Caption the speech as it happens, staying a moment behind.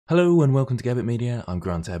Hello and welcome to Gabbit Media, I'm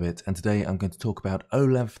Grant Abbott, and today I'm going to talk about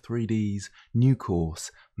Olav3d's new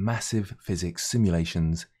course, Massive Physics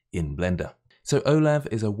Simulations in Blender. So Olav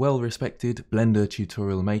is a well-respected Blender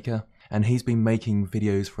tutorial maker, and he's been making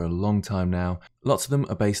videos for a long time now. Lots of them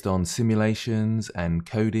are based on simulations and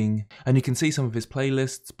coding, and you can see some of his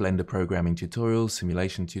playlists, Blender programming tutorials,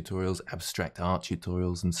 simulation tutorials, abstract art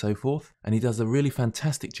tutorials, and so forth. And he does a really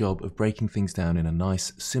fantastic job of breaking things down in a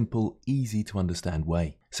nice, simple, easy to understand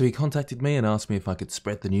way. So he contacted me and asked me if I could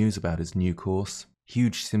spread the news about his new course,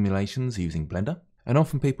 Huge Simulations Using Blender. And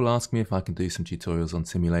often people ask me if I can do some tutorials on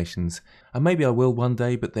simulations, and maybe I will one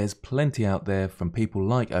day, but there's plenty out there from people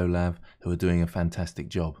like Olav who are doing a fantastic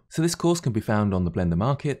job. So this course can be found on the Blender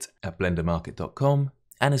Market at blendermarket.com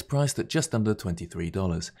and is priced at just under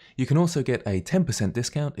 $23. You can also get a 10%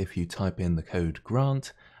 discount if you type in the code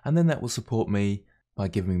GRANT, and then that will support me by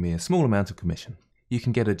giving me a small amount of commission. You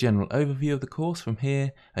can get a general overview of the course from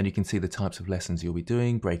here, and you can see the types of lessons you'll be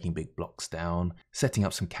doing, breaking big blocks down, setting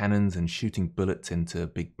up some cannons and shooting bullets into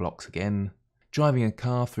big blocks again, driving a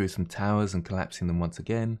car through some towers and collapsing them once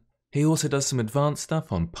again. He also does some advanced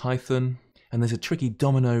stuff on Python, and there's a tricky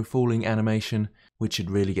domino falling animation which should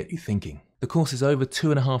really get you thinking. The course is over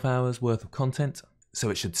 2.5 hours worth of content, so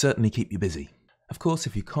it should certainly keep you busy. Of course,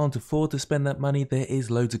 if you can't afford to spend that money, there is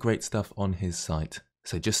loads of great stuff on his site.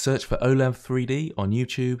 So just search for Olav3d on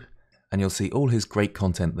YouTube and you'll see all his great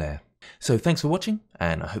content there. So thanks for watching,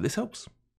 and I hope this helps.